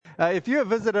If you're a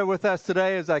visitor with us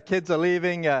today as our kids are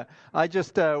leaving, I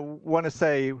just want to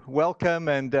say welcome,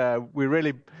 and we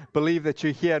really believe that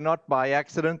you're here not by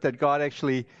accident, that God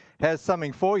actually has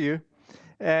something for you.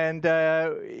 And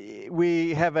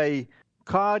we have a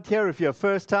card here. If you're a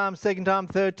first time, second time,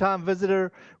 third time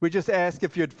visitor, we just ask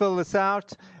if you'd fill this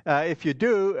out. If you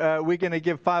do, we're going to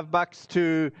give $5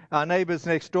 to our neighbors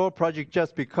next door, Project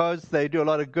Just Because. They do a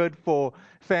lot of good for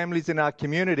families in our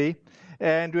community.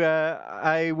 And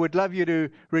I would love you to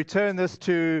return this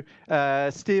to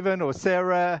Stephen or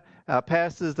Sarah, our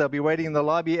pastors. They'll be waiting in the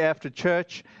lobby after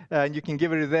church, and you can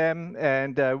give it to them.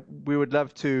 And we would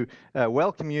love to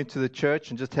welcome you to the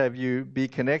church and just have you be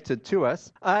connected to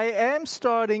us. I am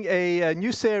starting a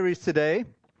new series today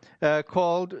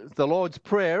called The Lord's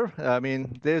Prayer. I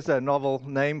mean, there's a novel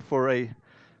name for a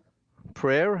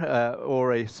prayer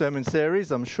or a sermon series.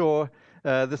 I'm sure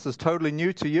this is totally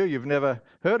new to you. You've never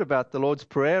heard about the Lord's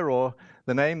Prayer or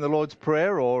the name the Lord's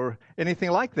Prayer or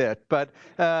anything like that. But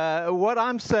what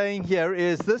I'm saying here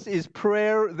is this is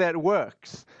prayer that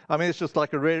works. I mean, it's just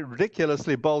like a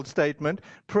ridiculously bold statement.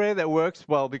 Prayer that works,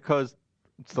 well, because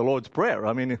it's the Lord's Prayer.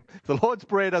 I mean, if the Lord's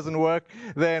Prayer doesn't work,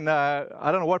 then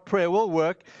I don't know what prayer will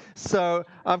work. So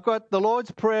I've got the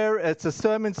Lord's Prayer. It's a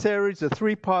sermon series, a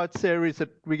 3-part series that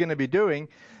we're going to be doing.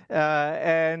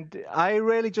 And I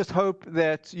really just hope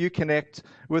that you connect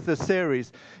with the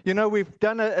series. You know, we've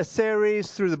done a series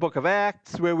through the book of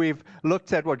Acts where we've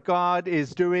looked at what God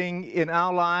is doing in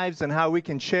our lives and how we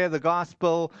can share the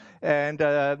gospel and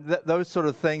those sort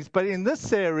of things. But in this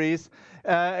series,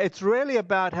 it's really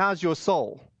about how's your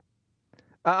soul.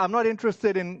 I'm not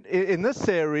interested in this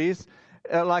series,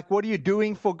 like what are you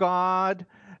doing for God?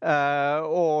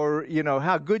 Or, you know,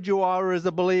 how good you are as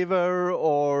a believer,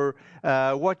 or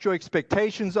what your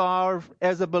expectations are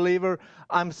as a believer.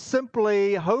 I'm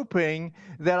simply hoping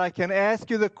that I can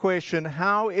ask you the question,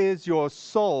 how is your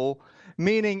soul?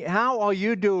 Meaning, how are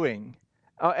you doing?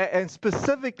 And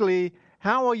specifically,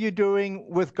 how are you doing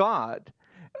with God?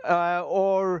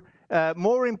 Or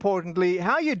more importantly,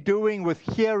 how are you doing with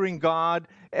hearing God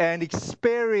and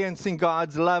experiencing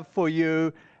God's love for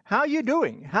you? How are you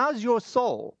doing? How's your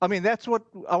soul? I mean, that's what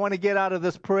I want to get out of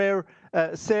this prayer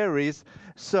series.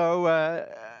 So,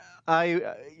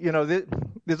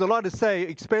 there's a lot to say,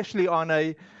 especially on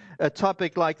a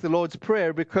topic like the Lord's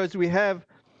Prayer, because we have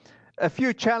a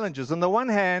few challenges. On the one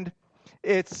hand,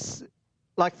 it's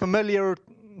like familiar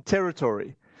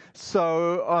territory.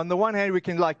 So, on the one hand, we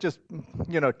can just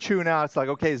tune out. It's like,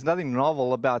 okay, there's nothing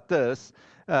novel about this.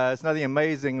 It's nothing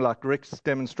amazing like Rick's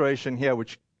demonstration here,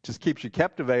 which just keeps you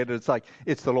captivated. It's like,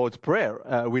 it's the Lord's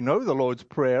Prayer. We know the Lord's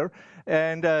Prayer.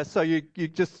 And so you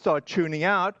just start tuning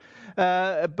out.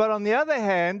 But on the other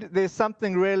hand, there's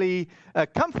something really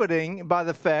comforting by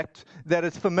the fact that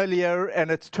it's familiar and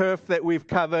it's turf that we've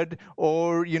covered,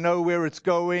 or you know where it's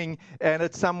going and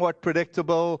it's somewhat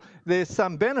predictable. There's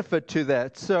some benefit to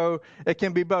that. So it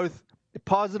can be both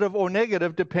positive or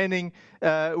negative depending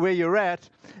where you're at.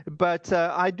 But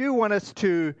I do want us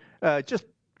to just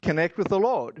connect with the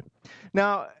Lord.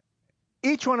 Now,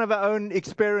 each one of our own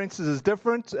experiences is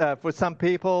different. For some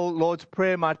people, Lord's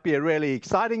Prayer might be a really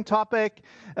exciting topic.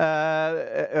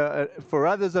 For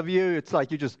others of you, it's like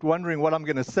you're just wondering what I'm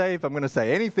going to say. If I'm going to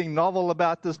say anything novel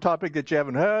about this topic that you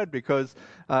haven't heard, because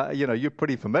you're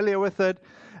pretty familiar with it.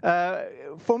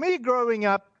 For me, growing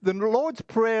up, the Lord's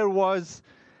Prayer was,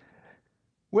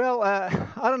 I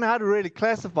don't know how to really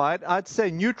classify it. I'd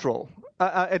say neutral.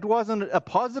 It wasn't a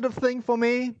positive thing for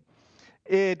me.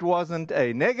 It wasn't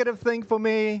a negative thing for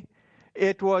me.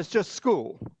 It was just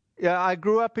school. Yeah, I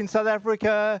grew up in South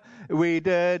Africa. We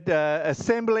did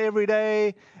assembly every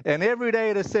day. And every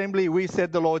day at assembly, we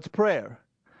said the Lord's Prayer.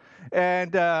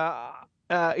 And, for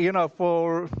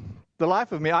the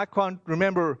life of me, I can't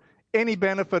remember any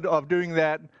benefit of doing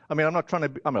that. I mean,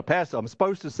 I'm a pastor. I'm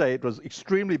supposed to say it was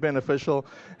extremely beneficial.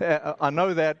 I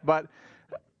know that. But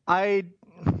I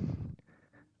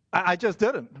just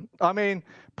didn't. I mean,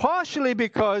 partially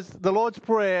because the Lord's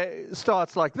Prayer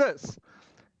starts like this.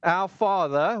 Our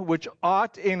Father, which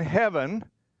art in heaven,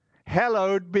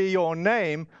 hallowed be your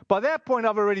name. By that point,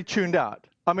 I've already tuned out.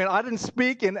 I mean, I didn't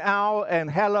speak in our and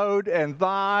hallowed and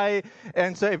thy.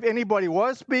 And so if anybody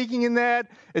was speaking in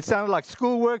that, it sounded like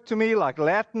schoolwork to me, like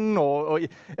Latin,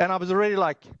 and I was already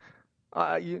like,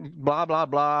 blah, blah,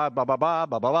 blah, blah, blah, blah,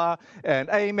 blah, blah, and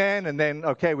amen. And then,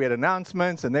 okay, we had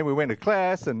announcements, and then we went to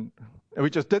class, and we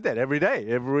just did that every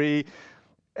day.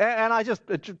 And I just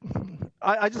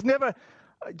never,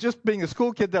 just being a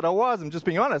school kid that I was, I'm just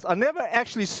being honest, I never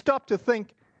actually stopped to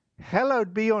think,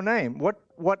 hallowed be your name.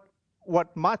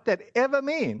 What might that ever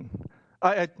mean?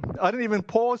 I didn't even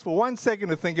pause for 1 second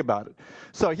to think about it.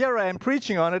 So here I am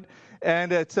preaching on it,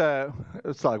 and it's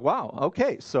like, wow,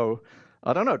 okay, so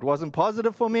I don't know. It wasn't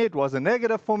positive for me. It wasn't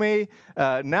negative for me.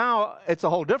 Now it's a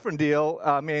whole different deal.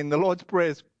 I mean, the Lord's Prayer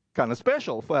is kind of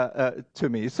special to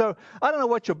me. So I don't know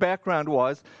what your background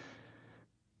was,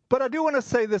 but I do want to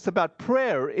say this about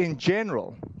prayer in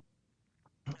general.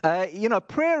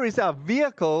 Prayer is our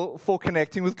vehicle for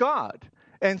connecting with God.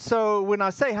 And so when I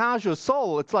say, how's your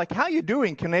soul? It's like, how are you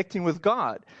doing connecting with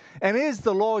God? And is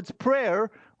the Lord's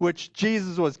Prayer, which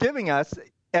Jesus was giving us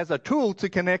as a tool to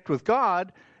connect with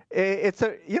God,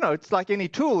 it's like any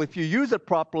tool. If you use it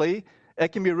properly, it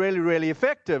can be really, really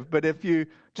effective. But if you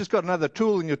just got another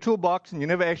tool in your toolbox and you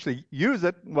never actually use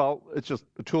it, well, it's just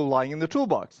a tool lying in the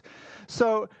toolbox.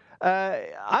 So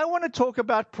I want to talk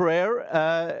about prayer,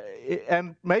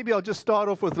 and maybe I'll just start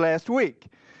off with last week.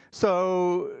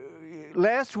 So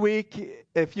last week,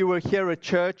 if you were here at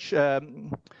church,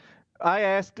 I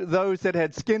asked those that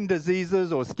had skin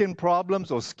diseases or skin problems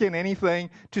or skin anything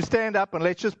to stand up and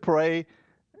let's just pray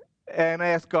and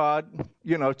ask God,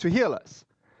 to heal us.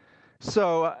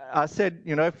 So I said,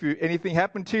 if anything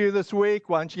happened to you this week,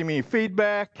 why don't you give me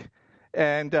feedback?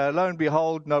 And lo and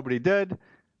behold, nobody did.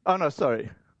 Oh, no, sorry.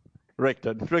 Rick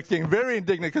did. Rick's getting very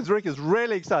indignant because Rick is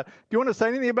really excited. Do you want to say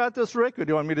anything about this, Rick, or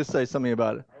do you want me to say something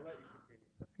about it?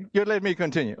 You'll let me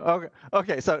continue.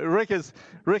 Okay. So Rick is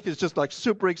just like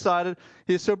super excited.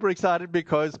 He's super excited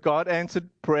because God answered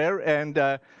prayer,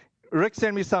 and Rick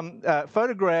sent me some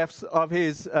photographs of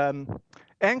his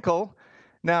ankle.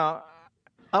 Now,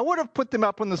 I would have put them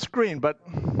up on the screen, but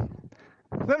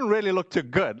it didn't really look too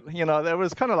good. That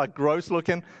was kind of like gross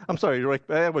looking. I'm sorry, Rick,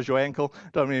 that was your ankle.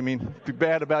 Don't really mean to be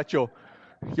bad about your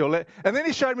leg. And then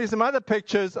he showed me some other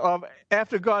pictures of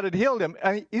after God had healed him,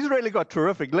 and he's really got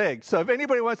terrific legs. So if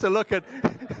anybody wants to look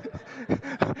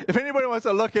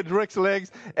at Rick's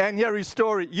legs and hear his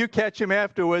story, you catch him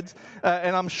afterwards,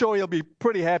 and I'm sure he'll be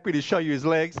pretty happy to show you his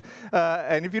legs.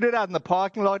 And if you do it out in the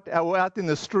parking lot or out in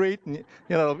the street, and,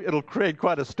 it'll create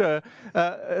quite a stir.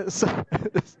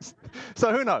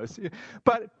 So who knows?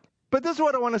 But this is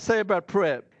what I want to say about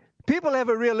prayer. People have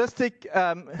a realistic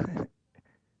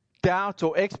doubt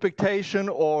or expectation,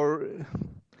 or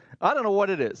I don't know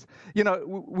what it is.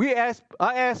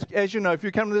 I ask, as you know, if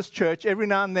you come to this church, every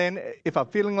now and then, if I'm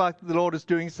feeling like the Lord is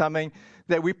doing something,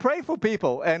 that we pray for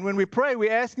people. And when we pray,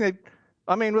 we're asking that,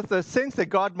 with the sense that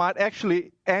God might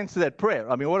actually answer that prayer.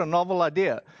 What a novel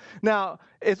idea. Now,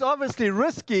 it's obviously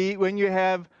risky when you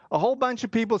have a whole bunch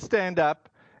of people stand up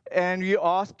and you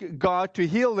ask God to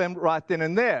heal them right then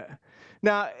and there.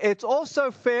 Now, it's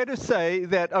also fair to say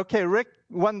that, okay, Rick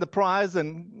won the prize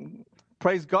and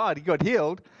praise God, he got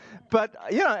healed. But,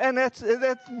 and that's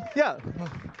yeah.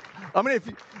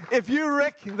 If you,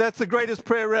 Rick, that's the greatest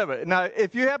prayer ever. Now,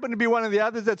 if you happen to be one of the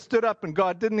others that stood up and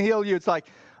God didn't heal you, it's like,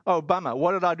 oh, bummer,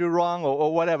 what did I do wrong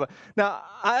or whatever. Now,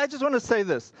 I just want to say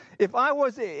this. If I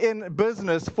was in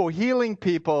business for healing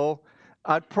people,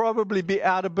 I'd probably be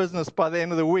out of business by the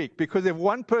end of the week. Because if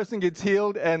one person gets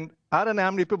healed, and I don't know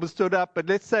how many people stood up, but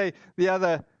let's say the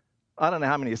other, I don't know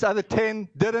how many, the other 10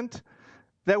 didn't,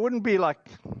 that wouldn't be like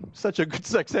such a good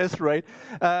success rate.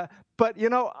 But,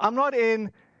 I'm not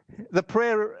in the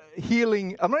prayer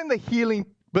healing, I'm not in the healing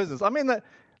business. I'm in the,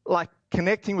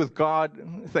 connecting with God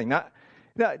thing. Now,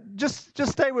 just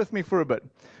stay with me for a bit.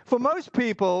 For most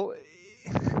people,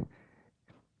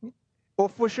 or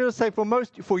for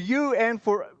you and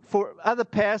for other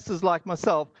pastors like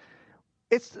myself,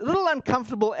 it's a little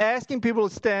uncomfortable asking people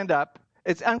to stand up.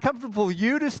 It's uncomfortable for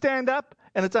you to stand up,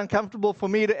 and it's uncomfortable for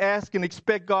me to ask and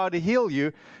expect God to heal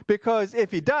you, because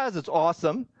if he does, it's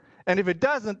awesome. And if it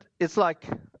doesn't, it's like,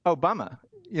 oh, bummer.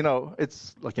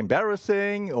 It's like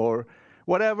embarrassing or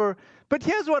whatever. But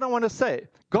here's what I want to say.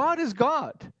 God is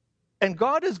God, and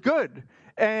God is good,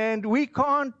 and we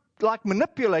can't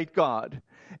manipulate God.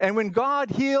 And when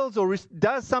God heals or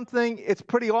does something, it's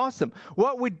pretty awesome.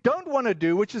 What we don't want to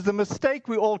do, which is the mistake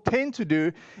we all tend to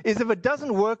do, is if it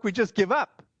doesn't work, we just give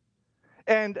up.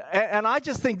 And I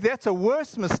just think that's a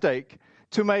worse mistake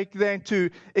to make than to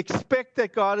expect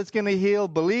that God is going to heal,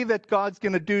 believe that God's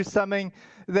going to do something,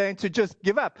 than to just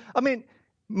give up.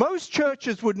 Most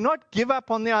churches would not give up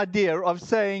on the idea of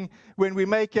saying, when we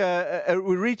make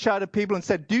we reach out to people and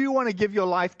say, do you want to give your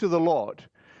life to the Lord?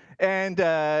 And,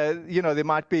 there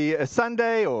might be a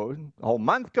Sunday or a whole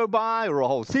month go by or a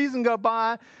whole season go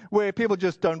by where people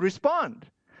just don't respond.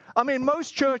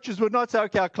 Most churches would not say,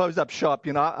 okay, I'll close up shop.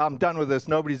 I'm done with this.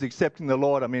 Nobody's accepting the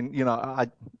Lord.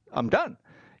 I'm done.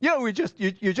 You're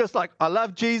just like, I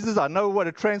love Jesus. I know what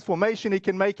a transformation he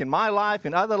can make in my life,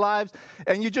 in other lives.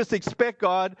 And you just expect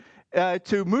God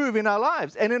to move in our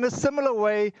lives. And in a similar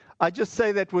way, I just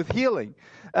say that with healing.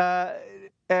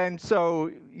 And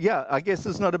so, yeah, I guess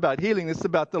it's not about healing. It's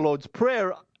about the Lord's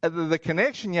Prayer. The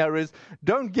connection here is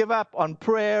don't give up on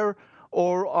prayer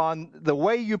or on the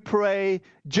way you pray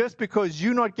just because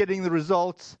you're not getting the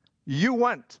results you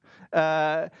want.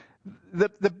 The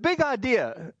big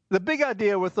idea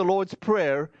with the Lord's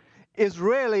Prayer is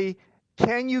really,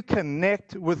 can you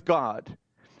connect with God?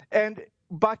 And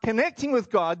by connecting with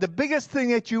God, the biggest thing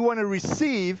that you want to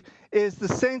receive is the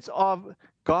sense of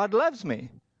God loves me.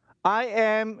 I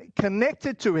am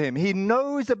connected to Him. He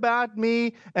knows about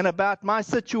me and about my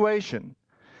situation.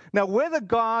 Now, whether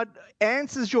God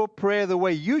answers your prayer the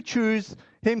way you choose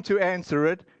Him to answer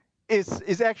it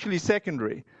is actually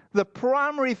secondary. The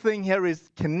primary thing here is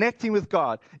connecting with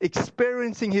God,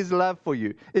 experiencing His love for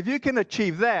you. If you can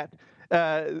achieve that,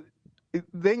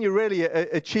 then you're really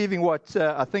achieving what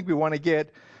I think we want to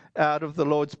get out of the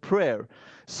Lord's Prayer.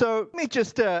 So let me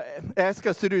just ask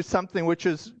us to do something which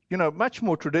is, much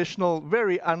more traditional,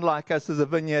 very unlike us as a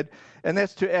vineyard, and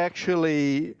that's to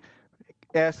actually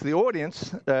ask the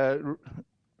audience.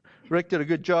 Rick did a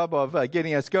good job of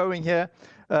getting us going here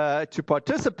to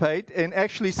participate in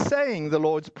actually saying the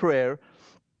Lord's Prayer.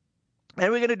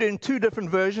 And we're going to do it in two different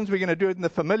versions. We're going to do it in the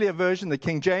familiar version, the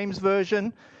King James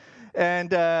Version.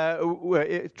 And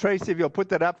Tracy, if you'll put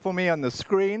that up for me on the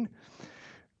screen.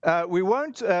 We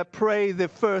won't pray the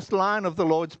first line of the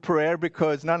Lord's Prayer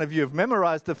because none of you have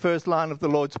memorized the first line of the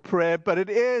Lord's Prayer, but it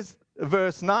is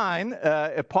verse 9,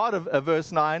 a part of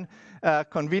verse 9,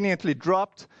 conveniently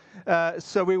dropped.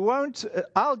 So we won't,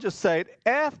 I'll just say it,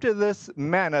 after this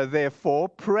manner, therefore,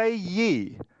 pray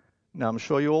ye. Now, I'm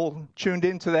sure you all tuned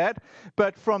into that.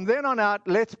 But from then on out,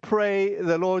 let's pray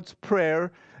the Lord's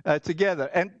Prayer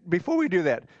together. And before we do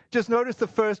that, just notice the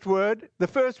first word. The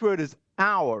first word is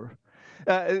our.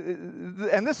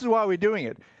 And this is why we're doing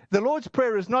it. The Lord's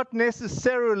Prayer is not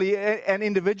necessarily an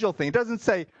individual thing. It doesn't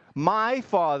say, my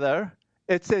Father.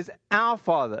 It says, our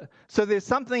Father. So there's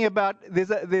something about,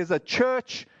 there's a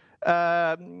church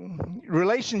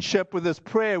relationship with this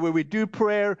prayer where we do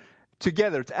prayer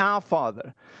together. It's our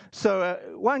Father. So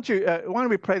why don't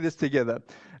we pray this together?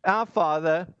 Our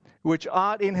Father, which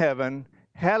art in heaven,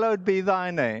 hallowed be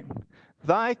thy name.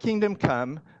 Thy kingdom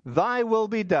come, thy will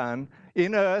be done,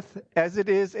 in earth as it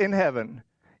is in heaven.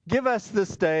 Give us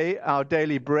this day our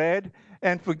daily bread,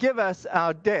 and forgive us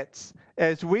our debts,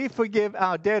 as we forgive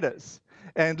our debtors.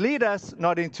 And lead us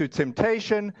not into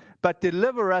temptation, but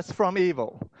deliver us from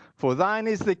evil. For thine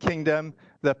is the kingdom,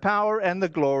 the power, and the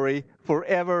glory,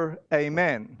 forever.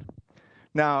 Amen.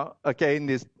 Now,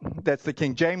 again, that's the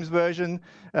King James Version.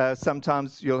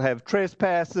 Sometimes you'll have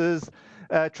trespasses.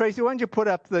 Tracy, why don't you put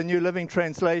up the New Living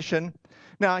Translation?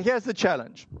 Now, here's the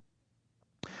challenge.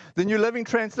 The New Living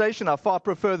Translation, I far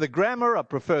prefer the grammar. I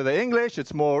prefer the English.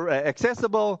 It's more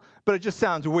accessible, but it just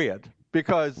sounds weird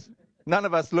because none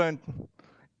of us learned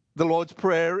the Lord's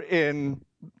Prayer in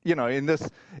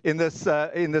this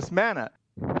manner.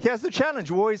 Here's the challenge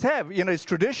we always have. Is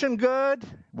tradition good?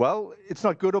 Well, it's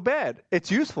not good or bad. It's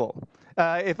useful.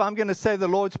 If I'm going to say the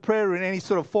Lord's Prayer in any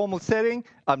sort of formal setting,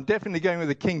 I'm definitely going with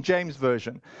the King James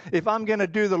Version. If I'm going to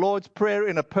do the Lord's Prayer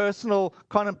in a personal,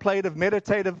 contemplative,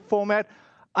 meditative format,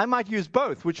 I might use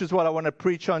both, which is what I want to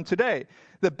preach on today.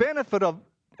 The benefit of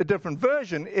a different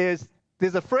version is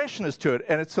there's a freshness to it,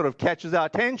 and it sort of catches our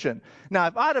attention. Now,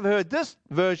 if I'd have heard this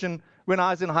version when I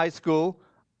was in high school,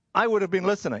 I would have been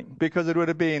listening because it would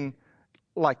have been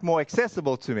like more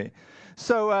accessible to me.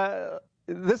 So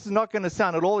this is not going to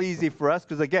sound at all easy for us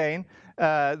because, again,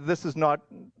 this is not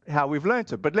how we've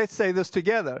learned it. But let's say this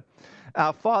together.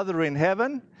 Our Father in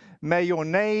heaven, may your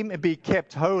name be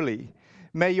kept holy.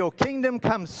 May your kingdom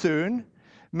come soon.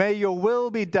 May your will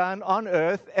be done on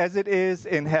earth as it is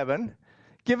in heaven.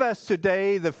 Give us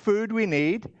today the food we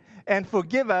need, and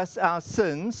forgive us our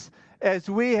sins as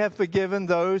we have forgiven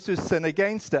those who sin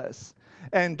against us.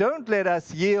 And don't let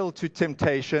us yield to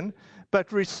temptation, but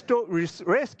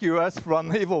rescue us from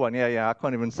the evil one. Yeah, I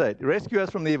can't even say it. Rescue us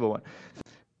from the evil one.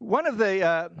 One of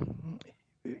the,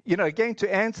 again,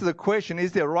 to answer the question,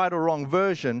 is there a right or wrong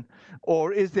version,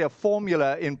 or is there a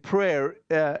formula in prayer?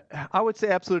 I would say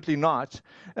absolutely not.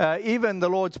 Even the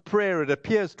Lord's Prayer, it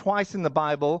appears twice in the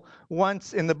Bible,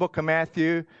 once in the book of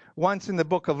Matthew, once in the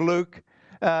book of Luke,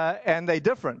 and they're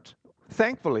different,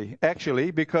 thankfully,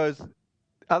 actually, because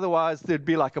otherwise there'd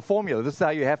be like a formula. This is how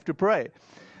you have to pray.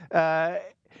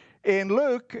 In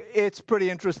Luke, it's pretty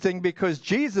interesting because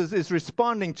Jesus is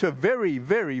responding to a very,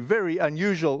 very, very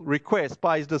unusual request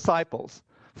by his disciples.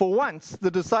 For once,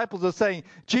 the disciples are saying,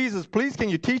 Jesus, please, can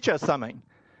you teach us something?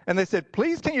 And they said,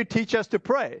 please, can you teach us to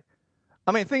pray?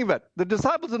 I mean, think of it. The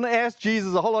disciples didn't ask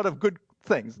Jesus a whole lot of good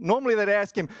things. Normally they'd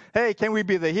ask him, hey, can we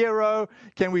be the hero?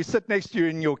 Can we sit next to you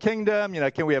in your kingdom?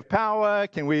 Can we have power?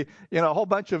 Can we, a whole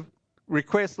bunch of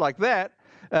requests like that.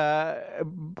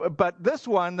 But this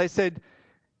one, they said,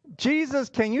 Jesus,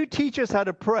 can you teach us how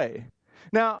to pray?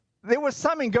 Now, there was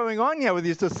something going on here with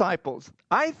these disciples.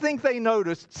 I think they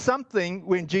noticed something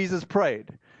when Jesus prayed.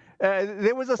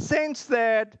 There was a sense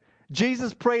that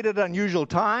Jesus prayed at unusual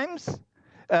times,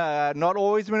 not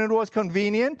always when it was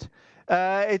convenient.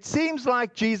 It seems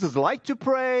like Jesus liked to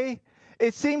pray.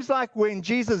 It seems like when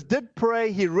Jesus did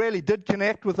pray, he really did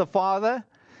connect with the Father.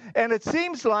 And it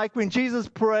seems like when Jesus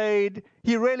prayed,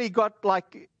 he really got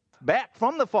back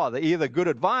from the Father, either good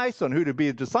advice on who to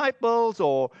be disciples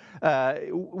or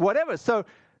whatever. So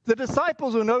the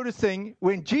disciples were noticing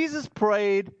when Jesus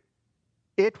prayed,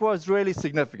 it was really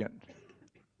significant.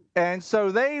 And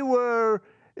so they were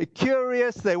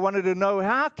curious. They wanted to know,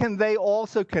 how can they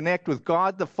also connect with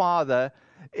God the Father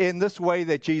in this way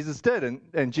that Jesus did?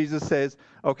 And Jesus says,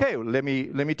 okay, well, let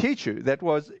me teach you. That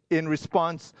was in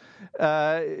response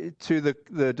to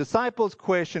the disciples'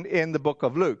 question in the book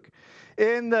of Luke.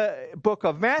 In the book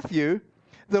of Matthew,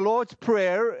 the Lord's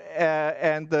Prayer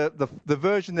and the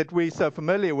version that we're so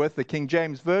familiar with, the King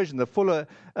James Version, the fuller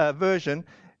version,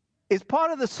 is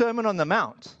part of the Sermon on the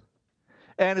Mount.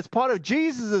 And it's part of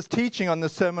Jesus' teaching on the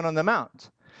Sermon on the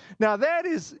Mount. Now, that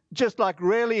is just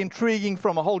really intriguing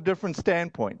from a whole different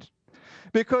standpoint.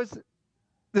 Because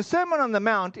the Sermon on the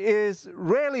Mount is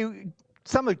really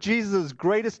some of Jesus'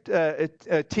 greatest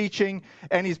teaching.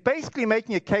 And he's basically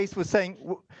making a case for saying,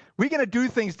 we're going to do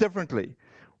things differently.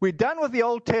 We're done with the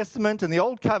Old Testament and the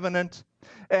Old Covenant,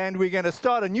 and we're going to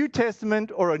start a New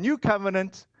Testament or a New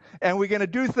Covenant, and we're going to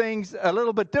do things a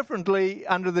little bit differently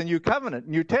under the New Covenant,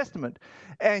 New Testament.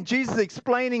 And Jesus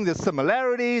explaining the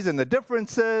similarities and the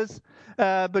differences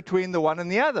between the one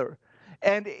and the other.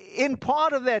 And in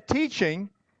part of that teaching,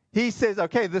 he says,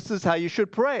 okay, this is how you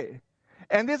should pray.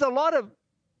 And there's a lot of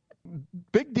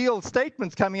big deal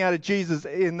statements coming out of Jesus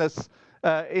in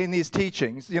these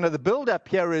teachings. The build-up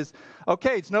here is,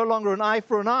 okay, it's no longer an eye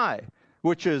for an eye,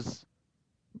 which is,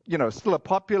 still a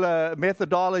popular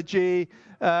methodology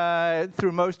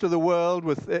through most of the world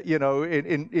with,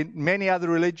 in many other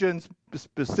religions,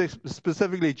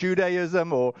 specifically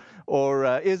Judaism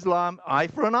or Islam, eye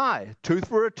for an eye, tooth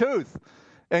for a tooth.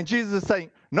 And Jesus is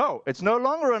saying, no, it's no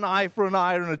longer an eye for an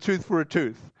eye and a tooth for a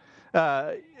tooth.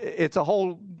 It's a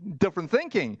whole different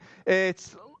thinking.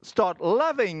 It's start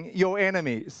loving your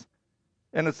enemies.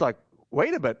 And it's like,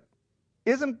 wait a bit,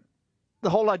 isn't the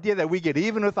whole idea that we get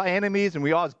even with our enemies and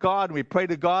we ask God and we pray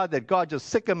to God that God just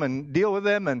sick them and deal with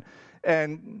them?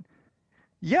 And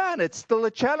it's still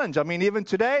a challenge. I mean, even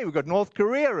today, we've got North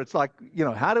Korea. It's like,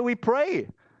 how do we pray?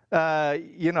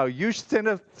 You send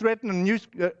a threatening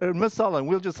missile and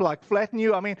we'll just flatten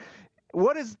you. I mean,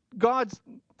 what is God's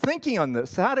thinking on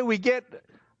this? How do we get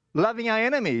loving our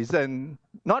enemies and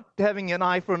not having an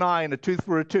eye for an eye and a tooth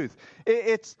for a tooth?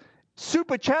 It's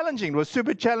super challenging. It was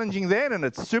super challenging then, and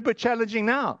it's super challenging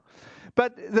now.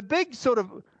 But the big sort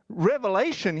of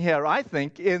revelation here, I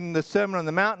think, in the Sermon on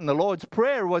the Mount and the Lord's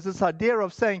Prayer was this idea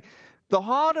of saying the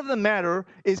heart of the matter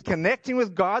is connecting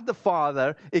with God the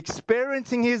Father,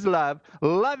 experiencing his love,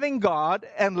 loving God,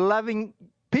 and loving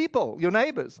people, your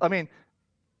neighbors. I mean,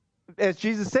 as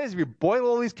Jesus says, if you boil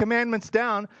all these commandments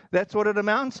down, that's what it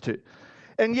amounts to.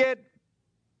 And yet,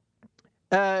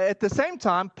 at the same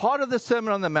time, part of the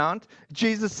Sermon on the Mount,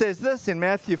 Jesus says this in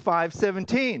Matthew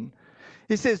 5:17.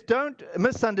 He says, don't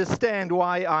misunderstand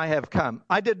why I have come.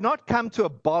 I did not come to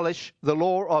abolish the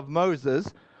law of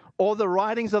Moses or the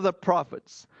writings of the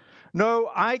prophets. No,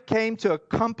 I came to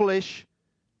accomplish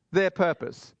their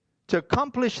purpose. To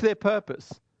accomplish their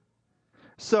purpose.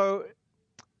 So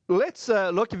let's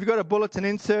look. If you've got a bulletin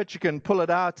insert, you can pull it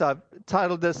out. I've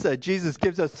titled this, Jesus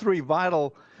gives us 3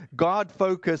 vital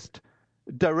God-focused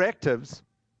directives.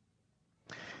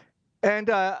 And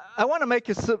I want to make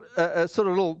a sort of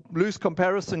little loose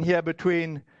comparison here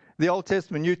between the Old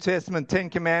Testament, New Testament,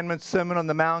 10 Commandments, Sermon on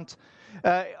the Mount.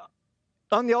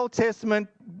 On the Old Testament,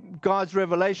 God's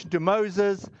revelation to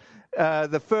Moses,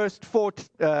 the first 4,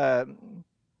 of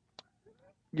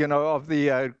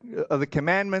the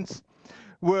commandments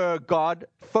were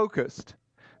God-focused.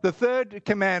 The third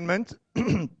commandment,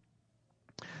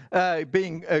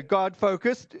 being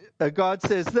God-focused, God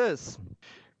says this.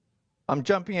 I'm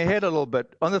jumping ahead a little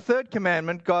bit. On the third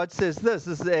commandment, God says this.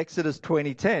 This is Exodus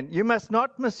 20:10. You must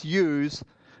not misuse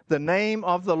the name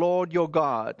of the Lord your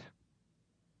God.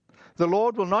 The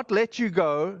Lord will not let you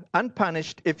go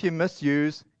unpunished if you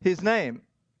misuse his name.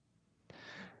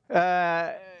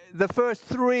 The first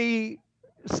 3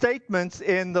 statements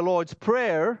in the Lord's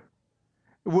Prayer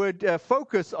would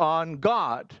focus on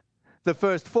God. The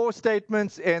first 4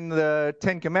 statements in the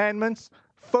 10 Commandments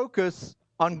focus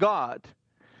on God.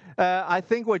 I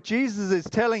think what Jesus is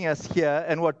telling us here,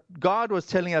 and what God was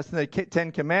telling us in the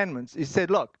 10 Commandments, he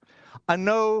said, look, I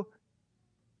know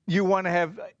you want to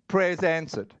have prayers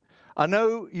answered. I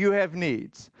know you have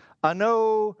needs. I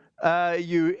know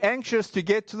you're anxious to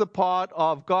get to the part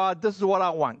of, God, this is what I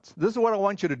want. This is what I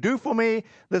want you to do for me.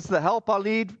 This is the help I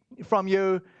need from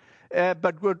you.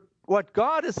 But what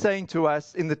God is saying to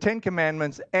us in the 10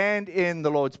 Commandments and in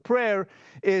the Lord's Prayer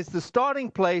is the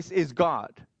starting place is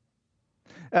God.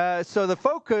 So the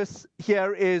focus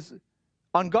here is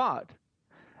on God.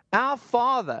 Our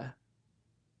Father,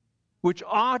 which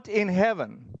art in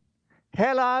heaven,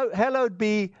 hallowed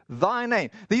be thy name.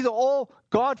 These are all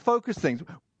God-focused things.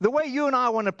 The way you and I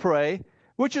want to pray,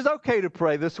 which is okay to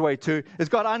pray this way too, is,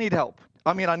 God, I need help.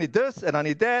 I mean, I need this and I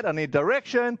need that. I need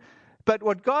direction. But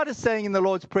what God is saying in the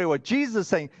Lord's Prayer, what Jesus is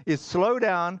saying is, slow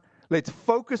down. Let's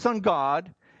focus on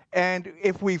God. And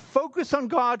if we focus on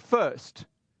God first,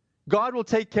 God will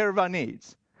take care of our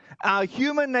needs. Our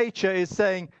human nature is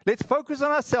saying, let's focus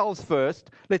on ourselves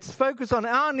first. Let's focus on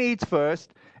our needs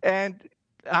first. And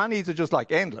our needs are just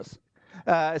like endless.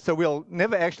 So we'll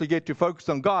never actually get to focus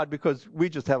on God because we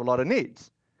just have a lot of needs.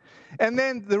 And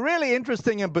then the really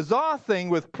interesting and bizarre thing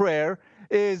with prayer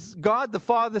is God the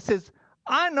Father says,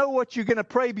 I know what you're going to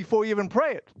pray before you even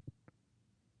pray it.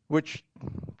 Which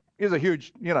is a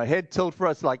huge, head tilt for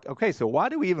us. Like, okay, so why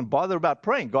do we even bother about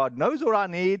praying? God knows what I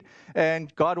need.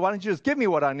 And God, why don't you just give me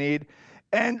what I need?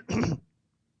 And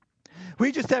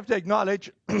we just have to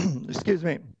acknowledge, excuse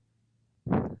me.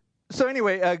 So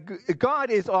anyway,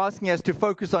 God is asking us to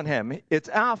focus on Him. It's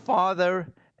our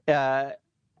Father.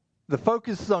 The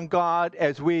focus is on God.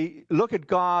 As we look at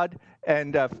God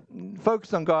and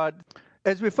focus on God,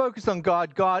 as we focus on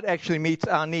God, God actually meets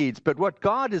our needs. But what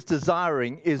God is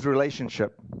desiring is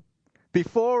relationship.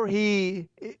 Before He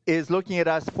is looking at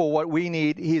us for what we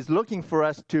need, He's looking for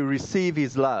us to receive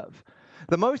His love.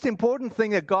 The most important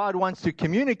thing that God wants to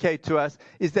communicate to us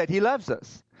is that He loves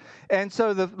us. And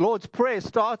so the Lord's Prayer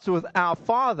starts with our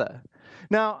Father.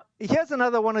 Now, here's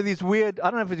another one of these weird, I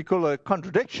don't know if you call it a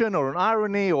contradiction or an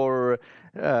irony, or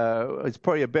it's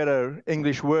probably a better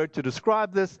English word to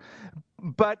describe this.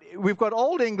 But we've got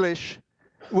Old English,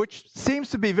 which seems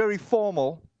to be very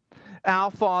formal.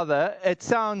 Our Father. It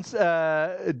sounds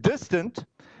distant.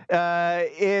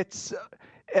 It's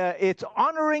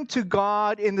honoring to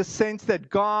God in the sense that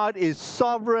God is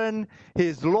sovereign,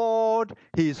 He's Lord,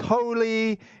 He's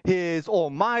holy, He's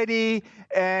almighty.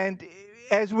 And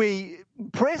as we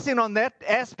press in on that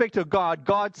aspect of God,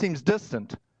 God seems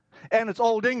distant. And it's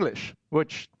Old English,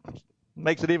 which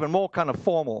makes it even more kind of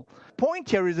formal.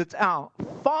 Point here is it's our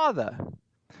Father.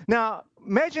 Now,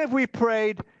 imagine if we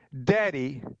prayed,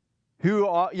 Daddy, who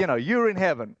are, you're in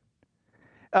heaven,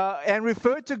 and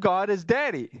referred to God as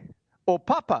Daddy or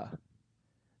Papa.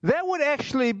 That would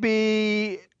actually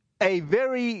be a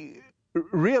very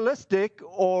realistic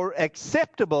or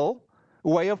acceptable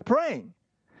way of praying.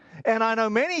 And I know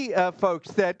many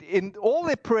folks that in all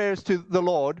their prayers to the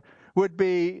Lord would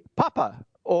be Papa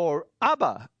or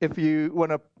Abba, if you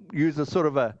want to use a sort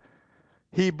of a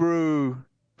Hebrew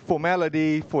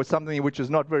formality for something which is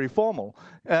not very formal.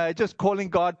 Just calling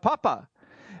God Papa.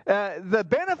 The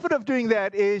benefit of doing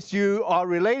that is you are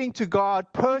relating to God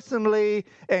personally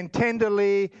and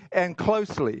tenderly and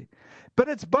closely. But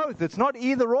it's both. It's not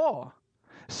either or.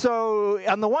 So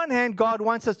on the one hand, God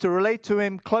wants us to relate to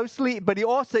Him closely, but He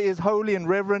also is holy and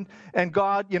reverent, and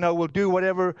God, will do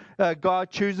whatever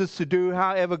God chooses to do,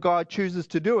 however God chooses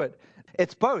to do it.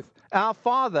 It's both. Our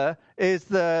Father is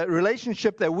the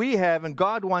relationship that we have, and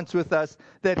God wants with us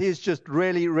that He's just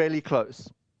really, really close.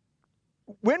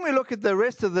 When we look at the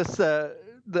rest of this, the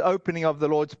opening of the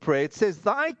Lord's Prayer, it says,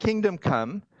 Thy kingdom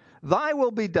come, Thy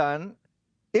will be done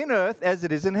in earth as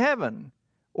it is in heaven.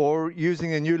 Or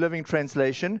using the New Living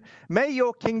Translation, may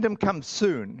your kingdom come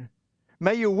soon.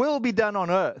 May your will be done on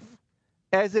earth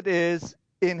as it is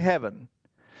in heaven.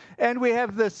 And we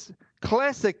have this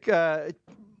classic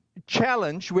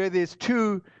challenge where there's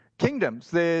two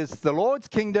kingdoms. There's the Lord's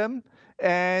kingdom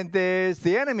and there's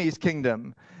the enemy's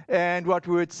kingdom. And what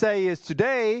we would say is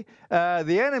today,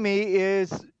 the enemy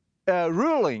is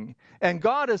ruling. And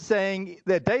God is saying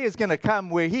that day is going to come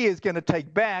where He is going to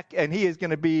take back and He is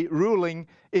going to be ruling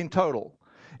in total.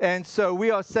 And so we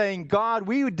are saying, God,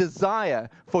 we desire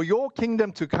for your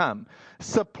kingdom to come.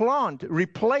 Supplant,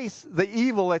 replace the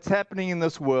evil that's happening in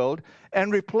this world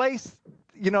and replace,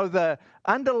 the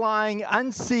underlying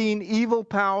unseen evil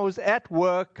powers at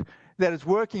work that is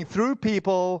working through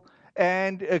people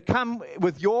and come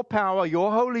with your power,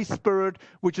 your Holy Spirit,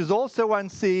 which is also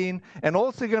unseen and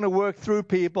also going to work through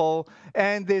people.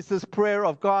 And there's this prayer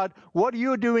of God, what are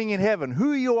you doing in heaven?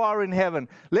 Who you are in heaven?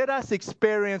 Let us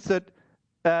experience it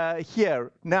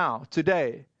here, now,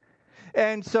 today.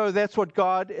 And so that's what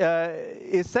God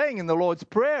is saying in the Lord's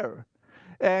Prayer.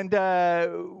 And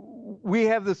we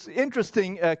have this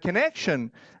interesting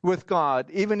connection with God,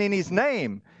 even in His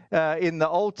name. In the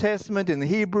Old Testament, in the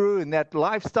Hebrew, in that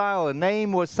lifestyle, a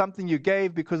name was something you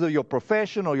gave because of your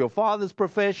profession or your father's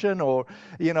profession, or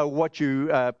what you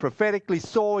prophetically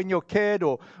saw in your kid,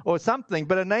 or something.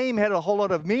 But a name had a whole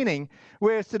lot of meaning.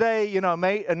 Whereas today,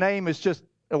 a name is just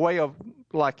a way of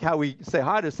like how we say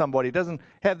hi to somebody. It doesn't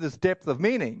have this depth of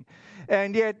meaning.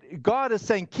 And yet God is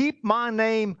saying, keep my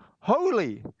name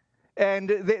holy. And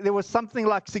there was something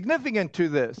like significant to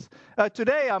this.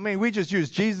 Today, we just use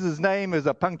Jesus' name as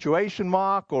a punctuation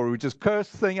mark, or we just curse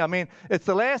thing. It's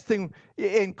the last thing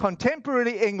in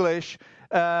contemporary English,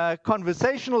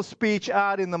 conversational speech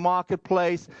out in the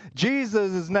marketplace.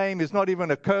 Jesus' name is not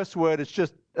even a curse word. It's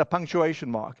just a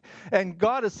punctuation mark. And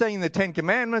God is saying in the Ten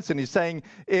Commandments, and He's saying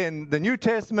in the New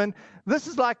Testament, this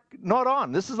is like not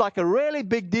on. This is like a really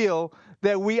big deal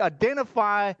that we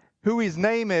identify who His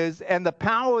name is and the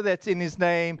power that's in His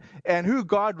name and who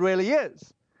God really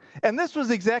is. And this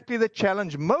was exactly the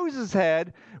challenge Moses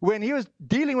had when he was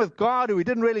dealing with God, who he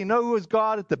didn't really know who was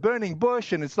God, at the burning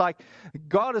bush. And it's like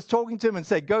God is talking to him and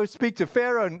say, go speak to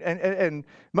Pharaoh. And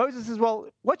Moses says, well,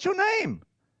 what's your name?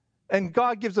 And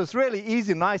God gives us really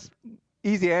easy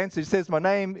answer. He says, my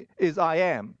name is I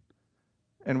am.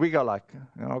 And we go like,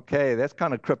 okay, that's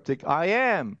kind of cryptic. I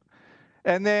am.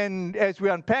 And then as we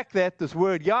unpack that, this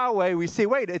word Yahweh, we see,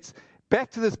 wait, it's back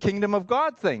to this kingdom of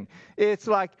God thing. It's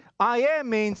like I am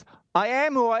means I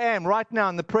am who I am right now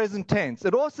in the present tense.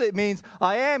 It also means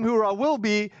I am who I will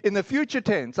be in the future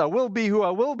tense. I will be who I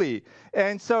will be.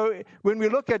 And so when we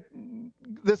look at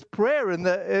this prayer in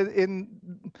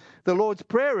the Lord's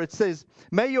Prayer, it says,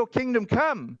 may your kingdom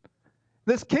come.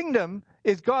 This kingdom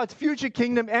is God's future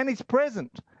kingdom and His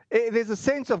present. There's a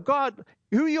sense of God,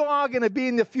 who you are going to be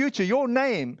in the future. Your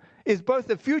name is both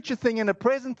a future thing and a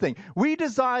present thing. We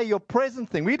desire your present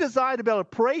thing. We desire to be able to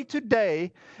pray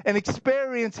today and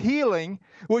experience healing,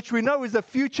 which we know is a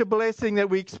future blessing that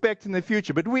we expect in the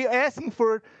future. But we're asking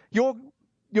for your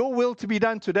will to be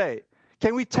done today.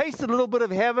 Can we taste a little bit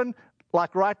of heaven,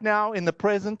 like right now in the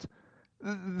present?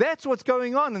 That's what's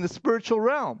going on in the spiritual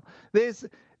realm. There's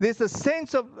a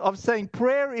sense of saying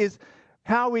prayer is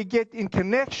how we get in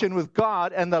connection with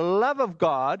God and the love of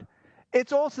God.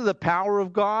 It's also the power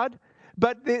of God.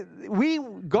 But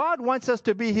God wants us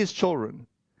to be His children.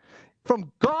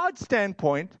 From God's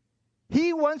standpoint,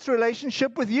 He wants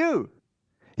relationship with you.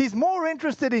 He's more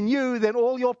interested in you than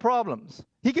all your problems.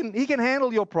 He can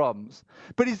handle your problems.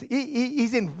 But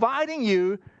He's inviting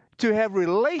you to have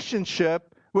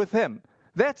relationship with Him.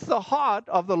 That's the heart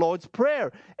of the Lord's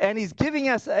Prayer. And He's giving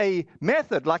us a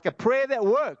method, like a prayer that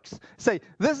works. Say,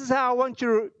 this is how I want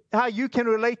you, how you can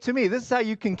relate to me. This is how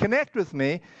you can connect with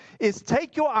me, is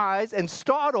take your eyes and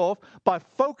start off by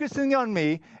focusing on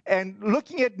me and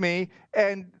looking at me,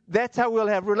 and that's how we'll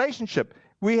have relationship.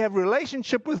 We have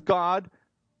relationship with God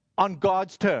on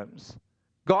God's terms.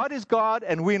 God is God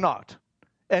and we're not.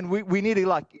 And we need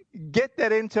to get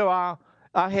that into our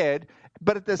head.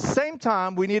 But at the same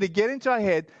time, we need to get into our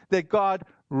head that God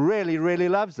really, really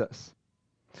loves us.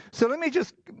 So let me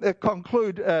just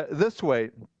conclude this way.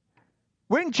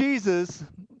 When Jesus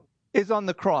is on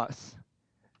the cross,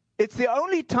 it's the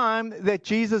only time that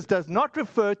Jesus does not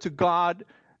refer to God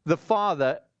the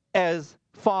Father as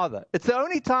Father. It's the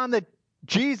only time that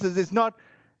Jesus is not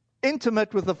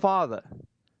intimate with the Father.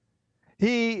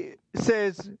 He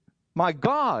says, my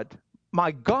God,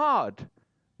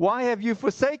 why have you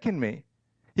forsaken me?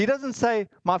 He doesn't say,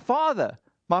 my Father,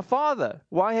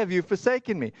 why have you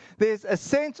forsaken me? There's a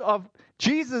sense of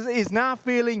Jesus is now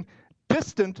feeling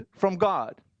distant from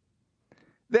God.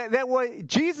 That way,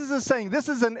 Jesus is saying this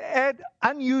is an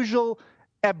unusual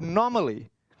abnormality.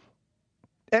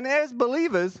 And as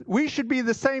believers, we should be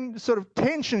the same sort of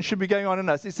tension should be going on in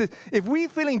us. It says, if we're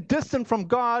feeling distant from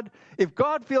God, if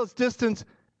God feels distant,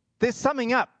 there's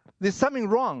something up. There's something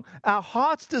wrong. Our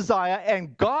heart's desire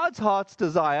and God's heart's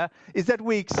desire is that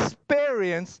we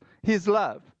experience His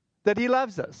love, that He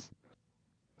loves us.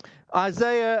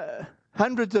 Isaiah,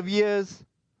 hundreds of years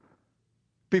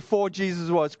before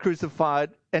Jesus was crucified,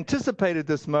 anticipated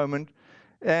this moment.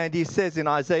 And he says in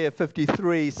Isaiah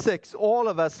 53:6, all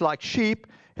of us like sheep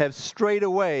have strayed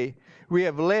away. We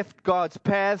have left God's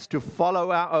paths to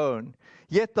follow our own.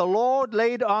 Yet the Lord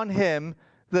laid on Him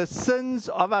the sins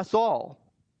of us all.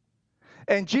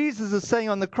 And Jesus is saying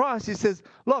on the cross, he says,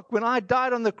 look, when I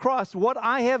died on the cross, what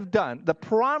I have done, the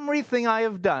primary thing I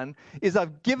have done is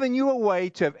I've given you a way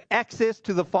to have access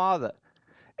to the Father.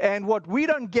 And what we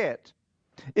don't get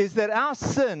is that our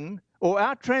sin or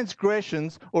our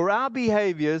transgressions or our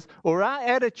behaviors or our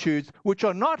attitudes, which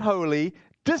are not holy,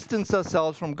 distance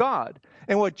ourselves from God.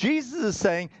 And what Jesus is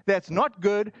saying, that's not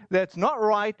good, that's not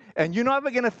right, and you're never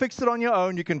going to fix it on your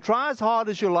own. You can try as hard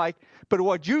as you like, but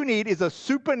what you need is a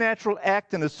supernatural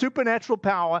act and a supernatural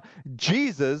power,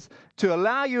 Jesus, to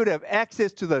allow you to have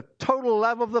access to the total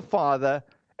love of the Father,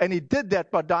 and he did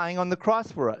that by dying on the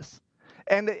cross for us.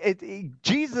 And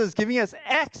Jesus is giving us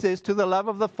access to the love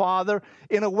of the Father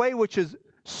in a way which is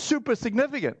super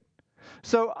significant.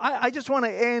 So I just want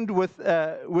to end with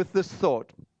this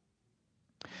thought.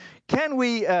 Can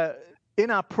we, in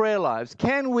our prayer lives,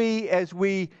 can we, as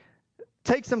we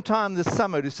take some time this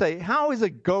summer to say, how is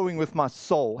it going with my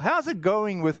soul? How's it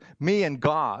going with me and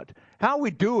God? How are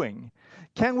we doing?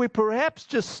 Can we perhaps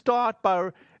just start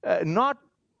by not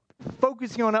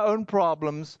focusing on our own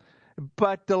problems,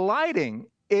 but delighting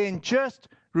in just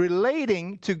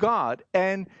relating to God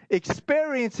and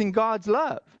experiencing God's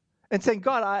love and saying,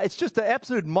 God, it's just an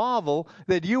absolute marvel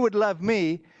that you would love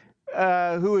me,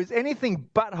 who is anything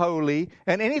but holy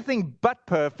and anything but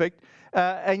perfect,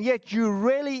 and yet you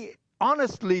really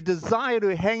honestly desire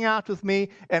to hang out with me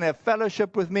and have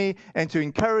fellowship with me and to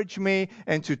encourage me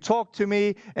and to talk to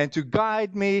me and to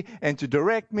guide me and to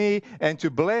direct me and to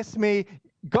bless me.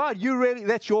 God, you really,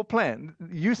 that's your plan.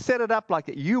 You set it up like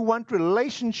that. You want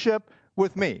relationship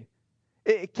with me.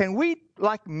 Can we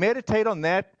meditate on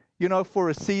that, for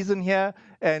a season here?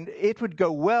 And it would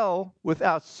go well with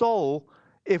our soul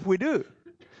if we do.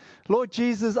 Lord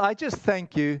Jesus, I just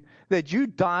thank you that you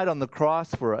died on the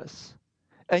cross for us.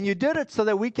 And you did it so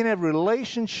that we can have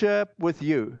relationship with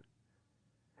you.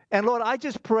 And Lord, I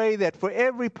just pray that for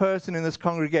every person in this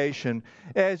congregation,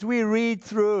 as we read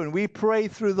through and we pray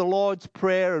through the Lord's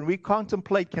Prayer and we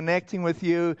contemplate connecting with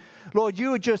you, Lord,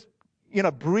 you would just,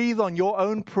 breathe on your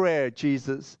own prayer,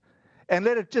 Jesus, and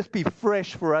let it just be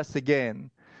fresh for us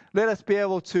again. Let us be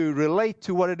able to relate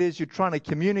to what it is you're trying to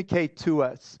communicate to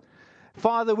us.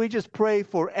 Father, we just pray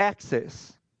for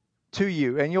access to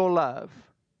you and your love.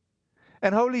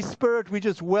 And Holy Spirit, we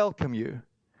just welcome you.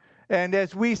 And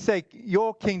as we say,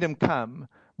 your kingdom come,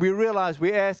 we realize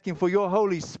we're asking for your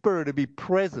Holy Spirit to be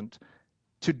present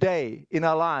today in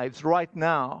our lives right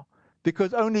now,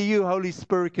 because only you, Holy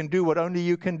Spirit, can do what only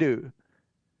you can do.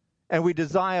 And we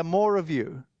desire more of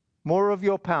you, more of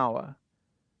your power.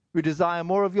 We desire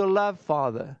more of your love,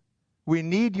 Father. We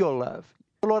need your love.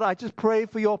 Lord, I just pray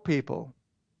for your people,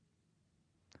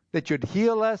 that you'd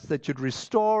heal us, that you'd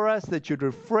restore us, that you'd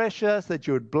refresh us, that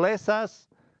you would bless us,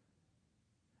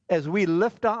 as we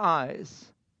lift our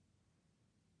eyes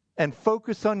and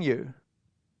focus on you.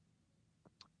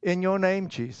 In your name,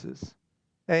 Jesus.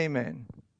 Amen.